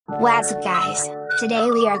What's up guys,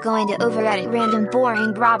 today we are going to overedit random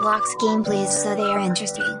boring Roblox gameplays so they are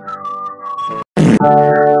interesting.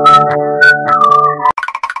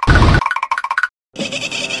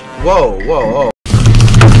 Whoa, whoa, whoa.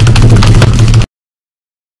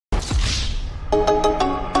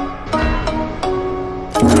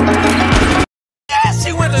 Yeah,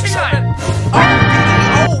 she went to try. Oh,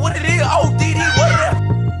 DD, oh, what it is? Oh, DD, what it is?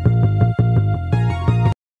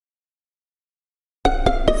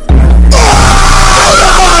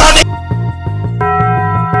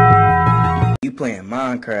 You playing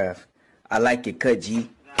Minecraft. I like it, cut G.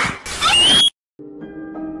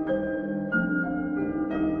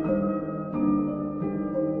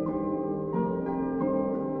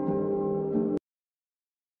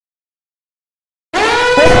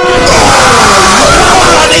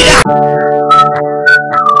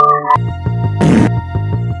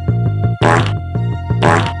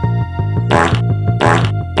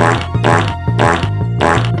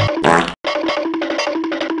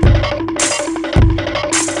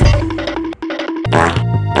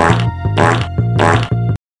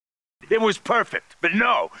 It was perfect, but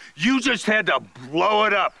no, you just had to blow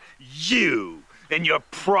it up. You and your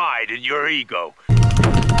pride and your ego.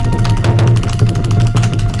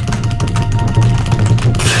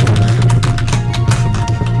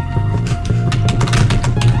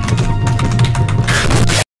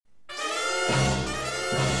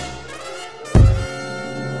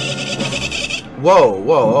 Whoa,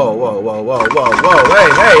 whoa, whoa, whoa, whoa, whoa, whoa, whoa, hey,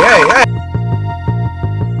 hey, hey, hey!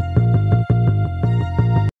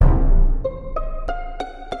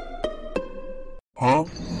 Huh?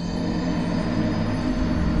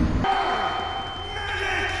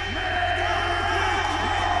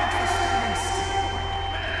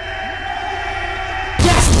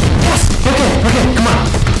 Okay, come on.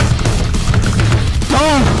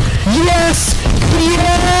 Oh, yes!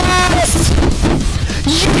 Yes!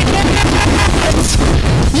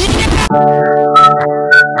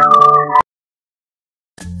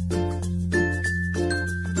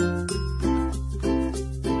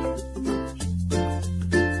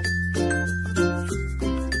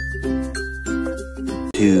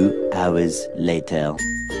 Two hours later.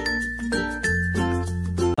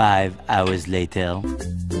 5 hours later.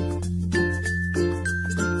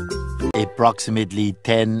 Approximately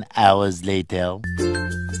 10 hours later.